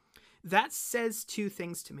them. That says two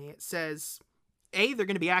things to me. It says, A, they're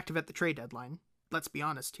going to be active at the trade deadline. Let's be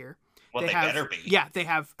honest here. Well, they better be. Yeah, they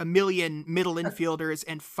have 1 million middle infielders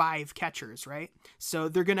and 5 catchers, right? So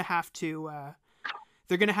they're going to have to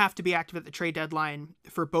be active at the trade deadline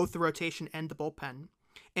for both the rotation and the bullpen.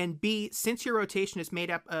 And B, since your rotation is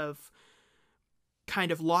made up of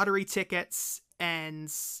kind of lottery tickets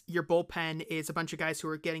and your bullpen is a bunch of guys who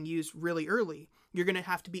are getting used really early, you're going to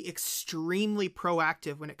have to be extremely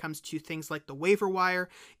proactive when it comes to things like the waiver wire,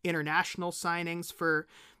 international signings for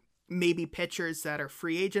maybe pitchers that are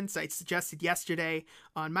free agents. I suggested yesterday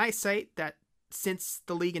on my site that since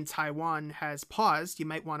the league in Taiwan has paused, you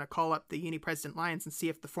might want to call up the Uni President Lions and see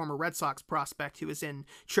if the former Red Sox prospect who was in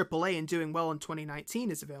AAA and doing well in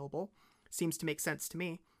 2019 is available. Seems to make sense to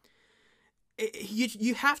me.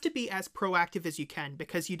 You have to be as proactive as you can,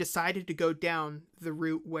 because you decided to go down the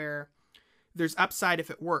route where there's upside if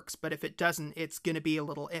it works, but if it doesn't, it's going to be a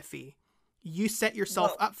little iffy. You set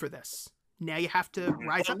yourself up for this. Now you have to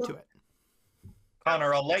rise up to it.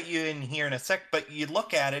 Connor, I'll let you in here in a sec, but you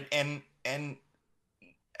look at it and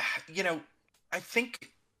you know, I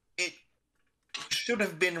think it should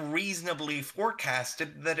have been reasonably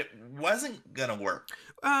forecasted that it wasn't going to work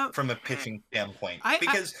from a pitching standpoint.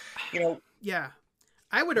 Because, you know... Yeah.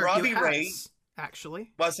 I would argue Robbie Ray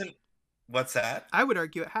actually. Wasn't... What's that? I would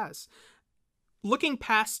argue it has. Looking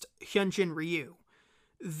past Hyunjin Ryu,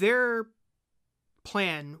 their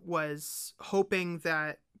plan was hoping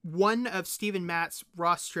that one of Steven Matz,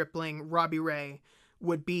 Ross Stripling, Robbie Ray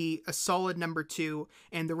would be a solid number 2,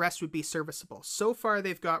 and the rest would be serviceable. So far,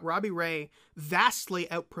 they've got Robbie Ray vastly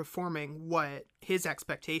outperforming what his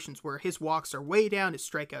expectations were. His walks are way down, his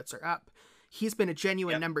strikeouts are up. He's been a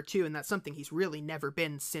genuine number 2, and that's something he's really never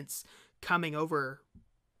been since coming over,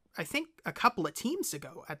 I think, a couple of teams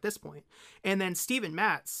ago at this point. And then Steven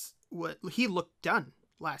Matz, he looked done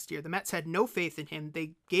last year. The Mets had no faith in him.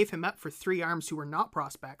 They gave him up for 3 arms who were not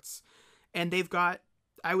prospects. And they've got,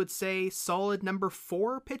 I would say, solid number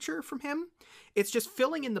 4 pitcher from him. It's just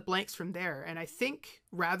filling in the blanks from there. And I think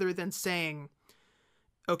rather than saying,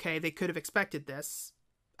 okay, they could have expected this,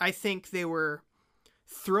 I think they were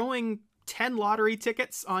throwing 10 lottery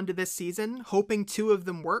tickets onto this season, hoping 2 of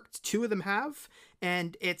them worked, 2 of them have,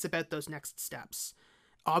 and it's about those next steps.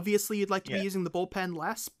 Obviously, you'd like to be using the bullpen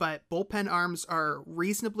less, but bullpen arms are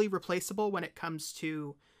reasonably replaceable when it comes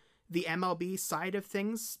to the MLB side of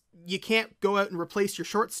things. You can't go out and replace your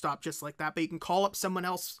shortstop just like that, but you can call up someone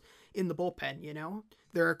else in the bullpen, you know?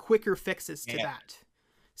 There are quicker fixes to that.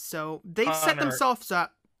 So they've set themselves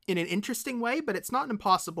up in an interesting way, but it's not an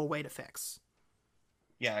impossible way to fix.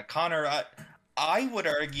 Yeah, Connor, I would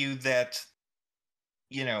argue that,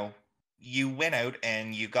 you know, you went out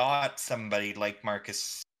and you got somebody like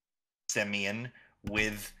Marcus Semien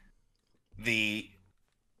with the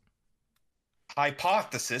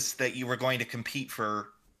hypothesis that you were going to compete for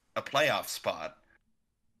a playoff spot.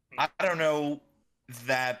 I don't know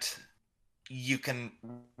that you can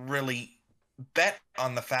really bet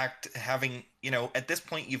on the fact having, you know, at this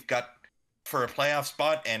point you've got for a playoff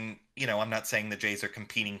spot, and, you know, I'm not saying the Jays are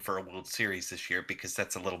competing for a World Series this year because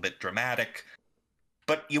that's a little bit dramatic,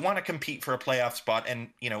 but you want to compete for a playoff spot and,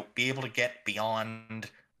 you know, be able to get beyond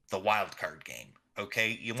the wild card game,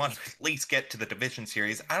 okay? You want to at least get to the division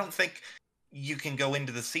series. I don't think you can go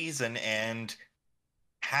into the season and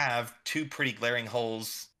have 2 pretty glaring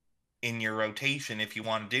holes in your rotation if you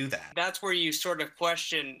want to do that. That's where you sort of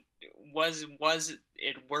question, was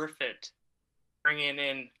it worth it bringing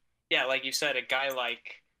in, like you said, a guy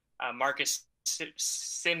like Marcus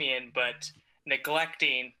Semien, but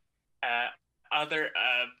neglecting other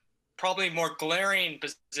probably more glaring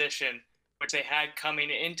position which they had coming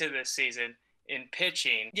into this season in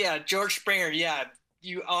pitching. Yeah, George Springer,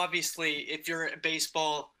 you obviously, if you're at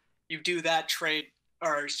baseball, you do that trade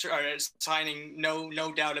or signing,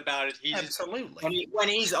 no doubt about it. Absolutely. When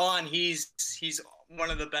he's on, he's one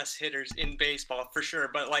of the best hitters in baseball for sure.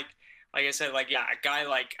 But like I said, a guy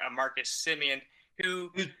like Marcus Semien, who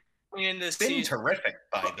in this been season, terrific,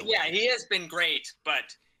 by the way. Yeah, he has been great,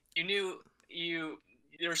 but you knew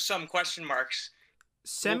there's some question marks.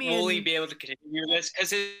 Semien, will he be able to continue this? Because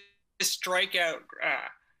his strikeout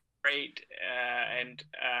rate and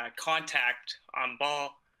contact on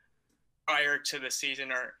ball prior to the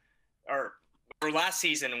season or last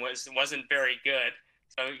season wasn't very good.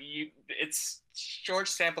 So it's short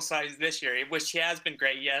sample size this year, which he has been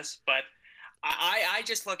great, yes, but I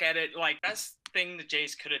just look at it like best thing the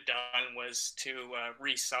Jays could have done was to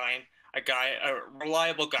re-sign a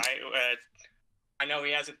reliable guy. I know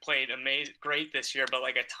he hasn't played great this year, but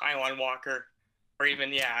like a Taijuan Walker or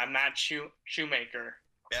even a Matt Shoemaker,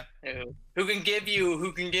 who can give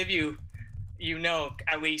you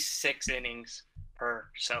at least 6 innings per.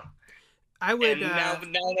 So I would now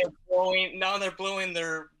they're blowing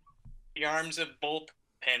the arms of bullpen,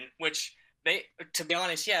 which they, to be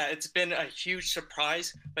honest, it's been a huge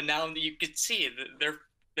surprise. But now you could see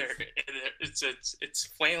it's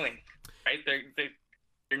flailing, right?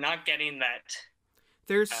 They're not getting that.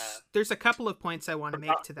 There's a couple of points I want to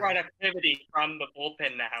make to that. Productivity from the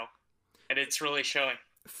bullpen now, and it's really showing.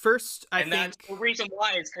 First, I think that's the reason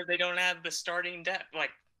why is because they don't have the starting depth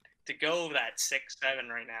to go that 6-7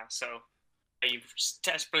 right now. So you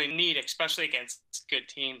desperately need, especially against good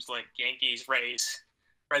teams like Yankees, Rays,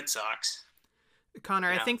 Red Sox.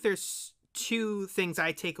 Connor, I think there's 2 things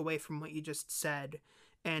I take away from what you just said,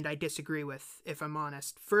 and I disagree with, if I'm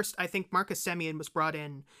honest. First, I think Marcus Semien was brought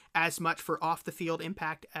in as much for off-the-field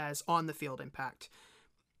impact as on-the-field impact.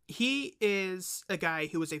 He is a guy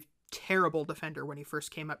who was a terrible defender when he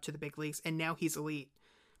first came up to the big leagues, and now he's elite.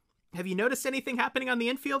 Have you noticed anything happening on the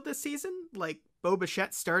infield this season? Like Bo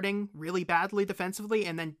Bichette starting really badly defensively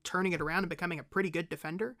and then turning it around and becoming a pretty good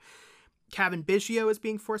defender? Cavan Biggio is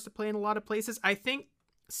being forced to play in a lot of places. I think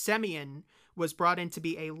Semien was brought in to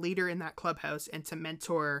be a leader in that clubhouse and to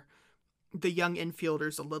mentor the young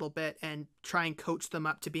infielders a little bit and try and coach them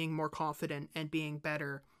up to being more confident and being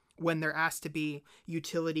better when they're asked to be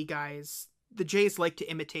utility guys. The Jays like to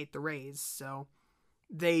imitate the Rays, so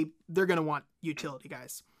they're going to want utility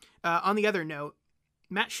guys. On the other note,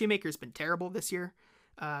 Matt Shoemaker's been terrible this year.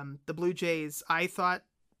 The Blue Jays, I thought,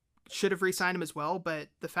 should have re-signed him as well, but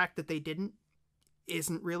the fact that they didn't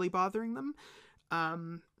isn't really bothering them.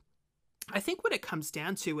 I think what it comes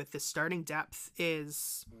down to with this starting depth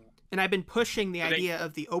is, and I've been pushing the idea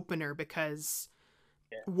of the opener because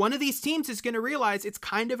one of these teams is going to realize it's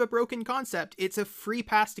kind of a broken concept. It's a free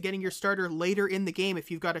pass to getting your starter later in the game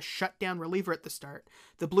if you've got a shutdown reliever at the start.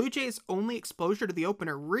 The Blue Jays' only exposure to the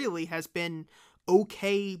opener really has been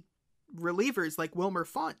okay relievers like Wilmer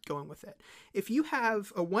Font going with it. If you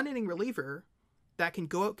have a one-inning reliever that can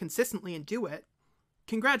go out consistently and do it,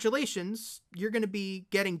 congratulations, you're going to be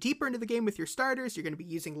getting deeper into the game with your starters. You're going to be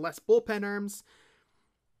using less bullpen arms.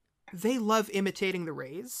 They love imitating the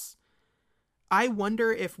Rays. I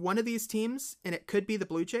wonder if one of these teams, and it could be the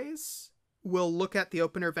Blue Jays, will look at the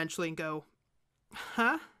opener eventually and go,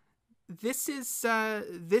 this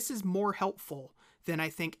is more helpful than I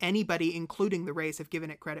think anybody, including the Rays, have given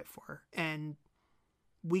it credit for. And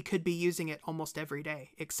we could be using it almost every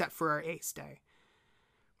day, except for our ace day.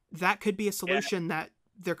 That could be a solution that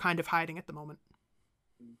they're kind of hiding at the moment.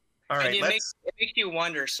 All right, it makes you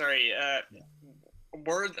wonder,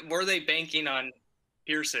 were they banking on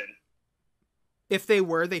Pearson? If they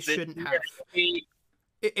were, they shouldn't have.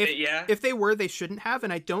 If they were, they shouldn't have.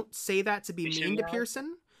 And I don't say that to be mean to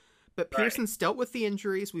Pearson, but Pearson's dealt with the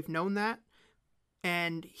injuries. We've known that.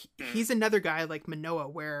 And he's another guy like Manoah,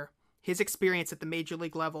 where his experience at the major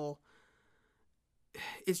league level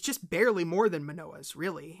is just barely more than Manoah's,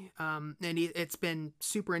 really. And it's been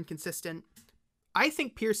super inconsistent. I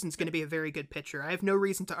think Pearson's going to be a very good pitcher. I have no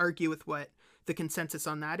reason to argue with what the consensus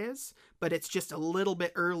on that is, but it's just a little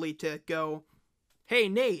bit early to go, hey,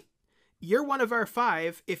 Nate, you're one of our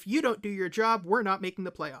 5. If you don't do your job, we're not making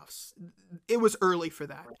the playoffs. It was early for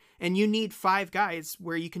that. And you need 5 guys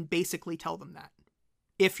where you can basically tell them that.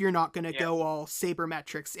 If you're not going to go all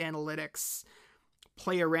sabermetrics, analytics,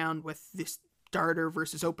 play around with this starter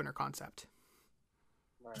versus opener concept.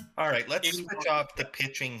 All right, let's switch off the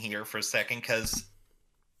pitching here for a second, because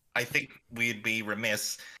I think we'd be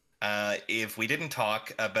remiss if we didn't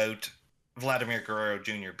talk about Vladimir Guerrero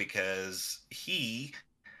Jr., because he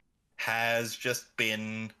has just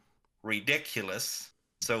been ridiculous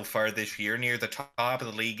so far this year, near the top of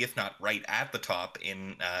the league, if not right at the top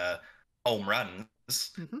in home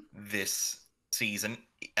runs this season.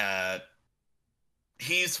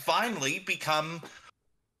 He's finally become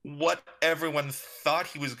what everyone thought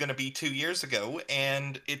he was going to be 2 years ago,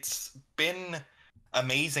 and it's been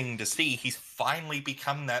amazing to see. He's finally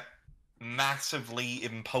become that massively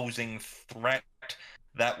imposing threat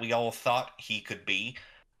that we all thought he could be.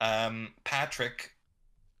 Patrick,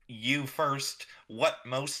 you first. What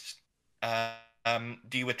most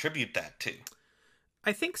do you attribute that to?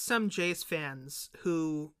 I think some Jays fans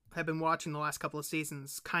who have been watching the last couple of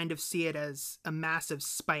seasons kind of see it as a massive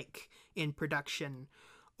spike in production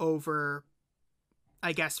over,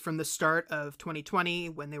 I guess, from the start of 2020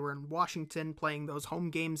 when they were in Washington playing those home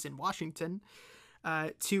games in Washington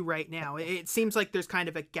to right now. It seems like there's kind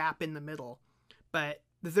of a gap in the middle, but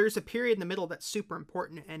there's a period in the middle that's super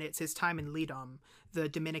important, and it's his time in Lidom, the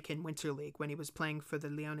Dominican Winter League, when he was playing for the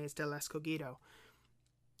Leones del Escogido.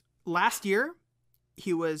 Last year,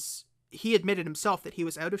 he admitted himself that he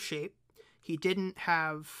was out of shape. He didn't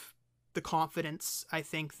have the confidence, I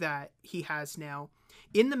think, that he has now.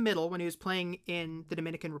 In the middle, when he was playing in the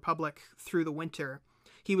Dominican Republic through the winter,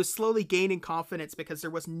 he was slowly gaining confidence because there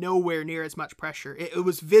was nowhere near as much pressure. It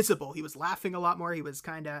was visible. He was laughing a lot more. He was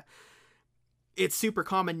it's super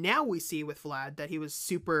common now we see with Vlad that he was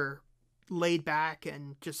super laid back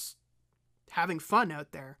and just having fun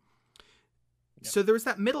out there. Yeah. So there was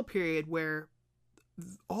that middle period where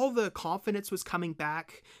all the confidence was coming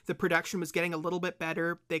back. The production was getting a little bit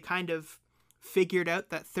better. They kind of figured out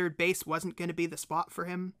that third base wasn't going to be the spot for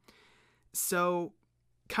him. So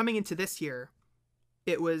coming into this year,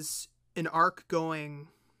 it was an arc going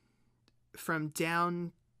from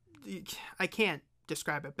down. I can't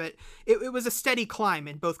describe it, but it was a steady climb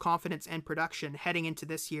in both confidence and production heading into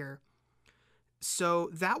this year. So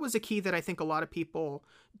that was a key that I think a lot of people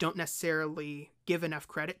don't necessarily give enough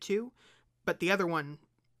credit to. But the other one,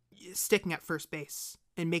 sticking at first base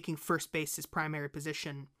and making first base his primary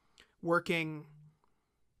position, working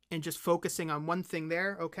and just focusing on one thing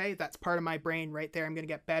there. Okay, that's part of my brain right there. I'm going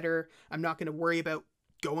to get better. I'm not going to worry about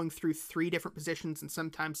going through 3 different positions and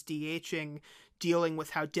sometimes DHing, dealing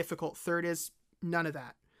with how difficult third is. None of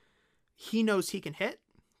that. He knows he can hit.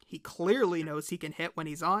 He clearly knows he can hit when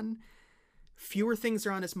he's on. Fewer things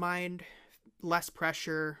are on his mind, less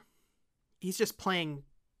pressure. He's just playing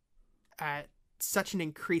at such an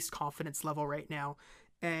increased confidence level right now.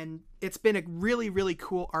 And it's been a really, really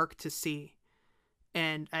cool arc to see.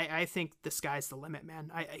 And I think the sky's the limit,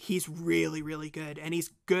 man. He's really, really good. And he's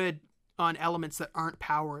good on elements that aren't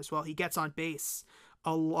power as well. He gets on base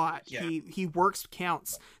a lot. Yeah. He works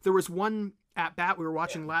counts. There was one at-bat we were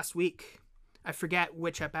watching last week. I forget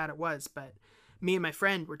which at-bat it was, but me and my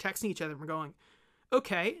friend were texting each other and we're going,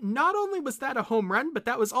 okay, not only was that a home run, but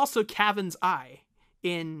that was also Cavan's eye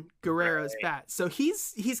in Guerrero's bat. So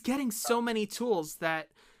he's getting so many tools that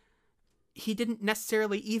he didn't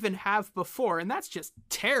necessarily even have before, and that's just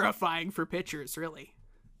terrifying for pitchers, really.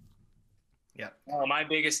 Yeah. Well, my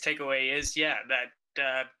biggest takeaway is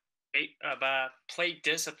that plate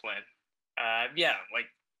discipline. Like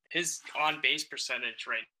his on base percentage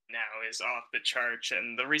right now is off the charts,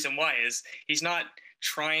 and the reason why is he's not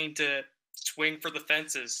trying to swing for the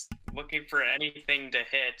fences, looking for anything to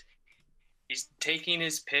hit. He's taking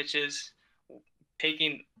his pitches,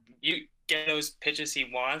 get those pitches he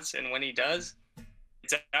wants, and when he does,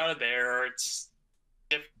 it's out of there, or it's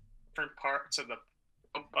different parts of the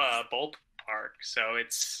ballpark. So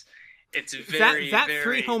it's very that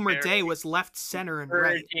very, 3-homer day was left, center, and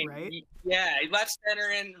right. Yeah, left, center,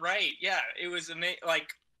 and right. Yeah, it was amazing. Like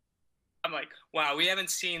I'm like, wow, we haven't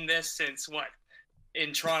seen this since what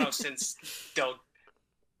in Toronto since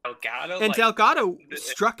Delgado. And Delgado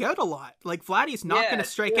struck out a lot. Like Vladdy's not going to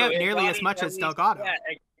strike out nearly as much as Delgado. Yeah,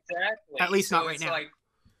 exactly. At least not right now. Like,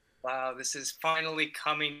 wow, this is finally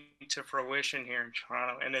coming to fruition here in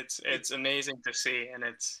Toronto, and it's amazing to see, and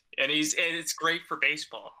it's great for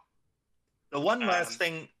baseball. The one last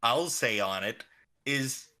thing I'll say on it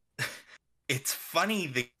is, it's funny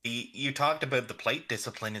that you talked about the plate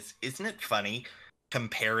discipline. Isn't it funny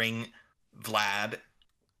comparing Vlad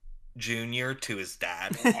Jr. to his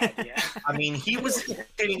dad? Yeah. I mean, he was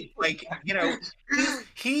hitting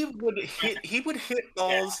he would hit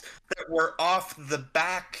balls that were off the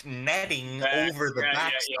back netting over the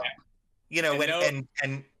backstop,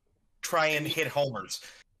 and try and hit homers.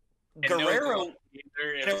 And Guerrero,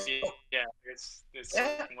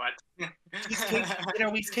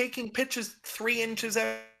 he's taking pitches 3 inches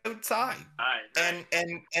outside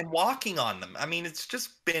and walking on them. I mean, it's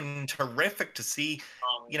just been terrific to see,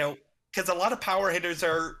 because a lot of power hitters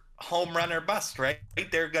are home run or bust, right?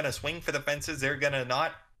 They're going to swing for the fences. They're going to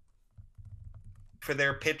not for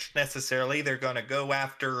their pitch necessarily. They're going to go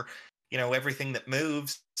after, everything that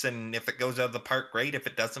moves. And if it goes out of the park, great. If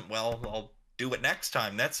it doesn't, well, I'll do it next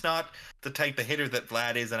time. That's not the type of hitter that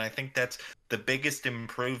Vlad is, and I think that's the biggest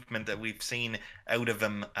improvement that we've seen out of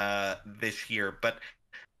him this year. But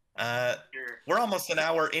we're almost an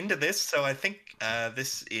hour into this, so I think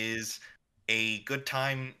this is a good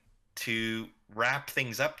time to wrap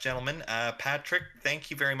things up, gentlemen. Patrick,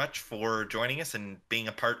 thank you very much for joining us and being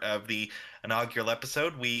a part of the inaugural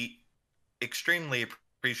episode. We extremely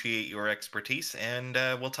appreciate your expertise, and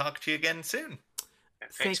we'll talk to you again soon.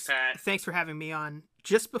 Thanks, Pat. Thanks for having me on.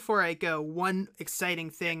 Just before I go, one exciting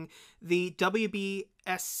thing, the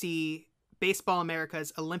WBSC Baseball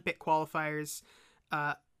America's Olympic qualifiers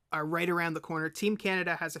are right around the corner. Team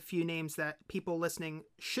Canada has a few names that people listening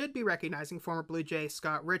should be recognizing. Former Blue Jay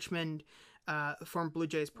Scott Richmond, former Blue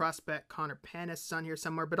Jays prospect Connor Panis is on here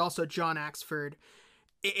somewhere, but also John Axford.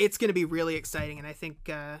 It's going to be really exciting, and I think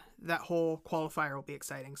that whole qualifier will be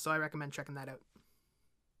exciting, so I recommend checking that out.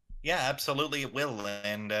 Yeah, absolutely it will,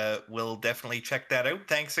 and we'll definitely check that out.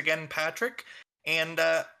 Thanks again, Patrick, and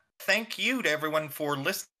thank you to everyone for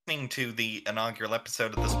listening to the inaugural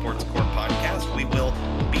episode of the Sports Core podcast. We will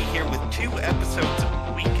be here with 2 episodes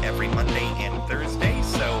a week every Monday and Thursday,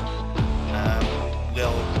 so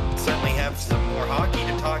we'll certainly have some more hockey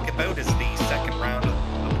to talk about as the second round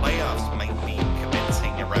of the playoffs might be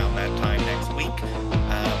commencing around that time next week.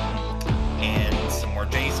 And some more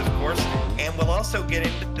Jays, of course. And we'll also get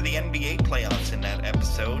into the NBA playoffs in that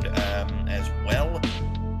episode as well.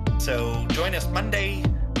 So join us Monday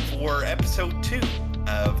for episode 2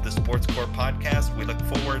 of the Sports Core podcast. We look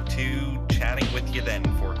forward to chatting with you then.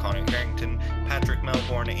 For Connor Carrington, Patrick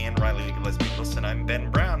Melbourne, and Riley Gillespie Wilson, I'm Ben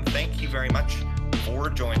Brown. Thank you very much for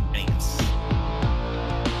joining us.